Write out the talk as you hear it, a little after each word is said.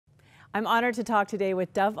I'm honored to talk today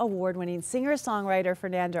with Dove Award-winning singer-songwriter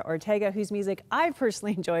Fernando Ortega, whose music I've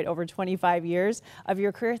personally enjoyed over 25 years of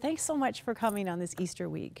your career. Thanks so much for coming on this Easter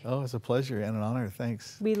week. Oh, it's a pleasure and an honor.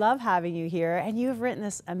 Thanks. We love having you here, and you have written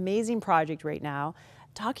this amazing project right now,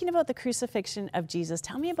 talking about the Crucifixion of Jesus.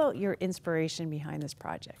 Tell me about your inspiration behind this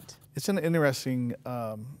project. It's an interesting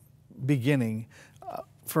beginning.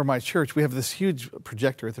 For my church, we have this huge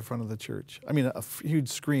projector at the front of the church. I mean, a huge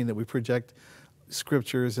screen that we project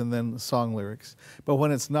scriptures and then song lyrics. But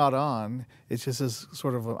when it's not on, it's just as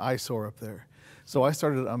sort of an eyesore up there. So I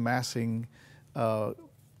started amassing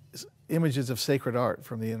images of sacred art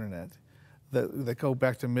from the internet that go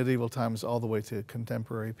back to medieval times all the way to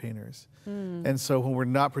contemporary painters. And so when we're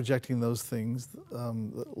not projecting those things,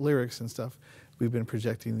 the lyrics and stuff, we've been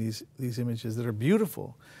projecting these images that are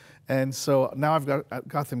beautiful. And so now I've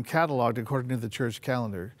got them cataloged according to the church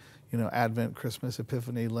calendar, you know, Advent, Christmas,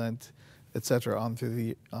 Epiphany, Lent, etc., on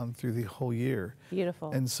through the whole year.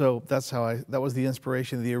 Beautiful. And so that's how that was the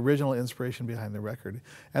inspiration, the original inspiration behind the record.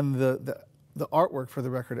 And the artwork for the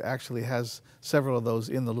record actually has several of those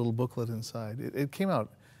in the little booklet inside. It came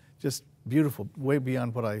out just beautiful, way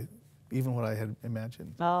beyond even what I had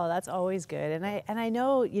imagined. Oh, that's always good. And I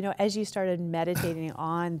know, you know, as you started meditating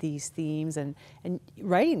on these themes and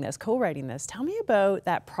writing this, co-writing this, tell me about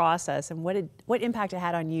that process and what impact it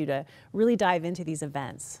had on you to really dive into these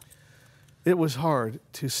events. It was hard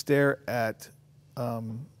to stare at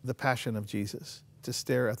the Passion of Jesus, to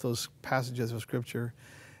stare at those passages of Scripture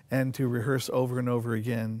and to rehearse over and over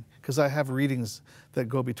again, because I have readings that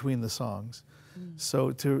go between the songs.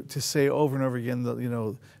 So to say over and over again, you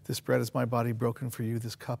know, this bread is my body broken for you,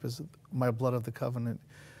 this cup is my blood of the covenant,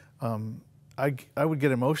 I would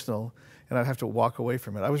get emotional and I'd have to walk away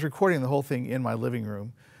from it. I was recording the whole thing in my living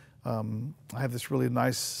room. I have this really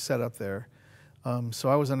nice setup there. So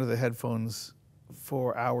I was under the headphones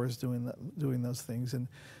for hours doing those things, and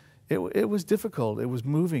it was difficult. It was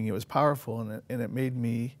moving. It was powerful, and it made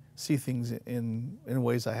me see things in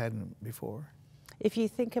ways I hadn't before. If you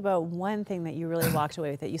think about one thing that you really walked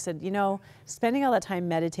away with, that you said, you know, spending all that time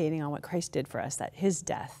meditating on what Christ did for us, that His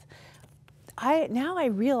death, now I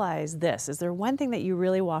realize this. Is there one thing that you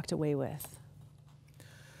really walked away with?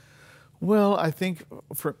 Well, I think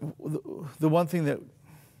for the one thing that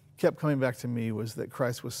kept coming back to me was that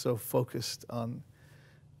Christ was so focused on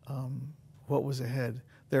what was ahead.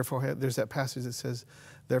 Therefore, there's that passage that says,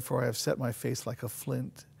 "Therefore I have set my face like a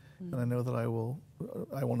flint, and I know that I will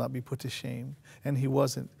not be put to shame." And He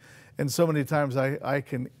wasn't. And so many times I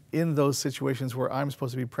can, in those situations where I'm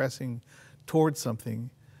supposed to be pressing towards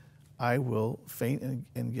something, I will faint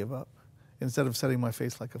and give up instead of setting my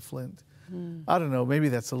face like a flint. I don't know, maybe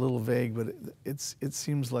that's a little vague, but it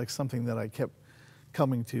seems like something that I kept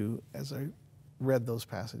coming to as I read those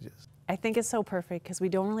passages. I think it's so perfect because we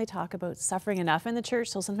don't really talk about suffering enough in the church,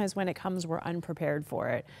 so sometimes when it comes, we're unprepared for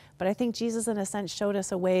it. But I think Jesus, in a sense, showed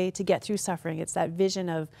us a way to get through suffering. It's that vision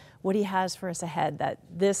of what He has for us ahead, that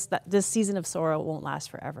this season of sorrow won't last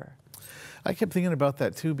forever. I kept thinking about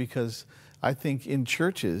that too, because I think in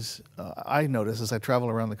churches, I notice as I travel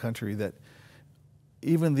around the country that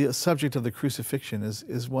even the subject of the crucifixion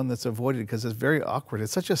is one that's avoided because it's very awkward.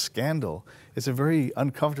 It's such a scandal. It's a very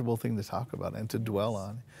uncomfortable thing to talk about and to dwell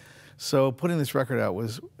on. So putting this record out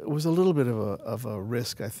was a little bit of a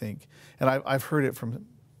risk, I think. And I've heard it from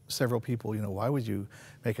several people, you know, why would you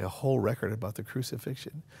make a whole record about the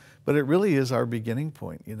crucifixion? But it really is our beginning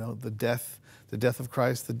point, you know, the death of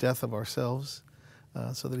Christ, the death of ourselves,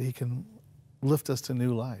 so that He can lift us to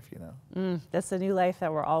new life, you know. That's the new life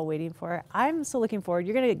that we're all waiting for. I'm so looking forward.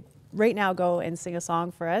 You're going to right now go and sing a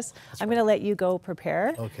song for us. I'm going to let you go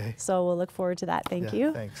prepare. Okay. So we'll look forward to that. Thank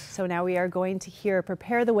you. Thanks. So now we are going to hear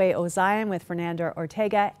Prepare the Way, O Zion with Fernando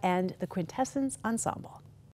Ortega and the Quintessence Ensemble.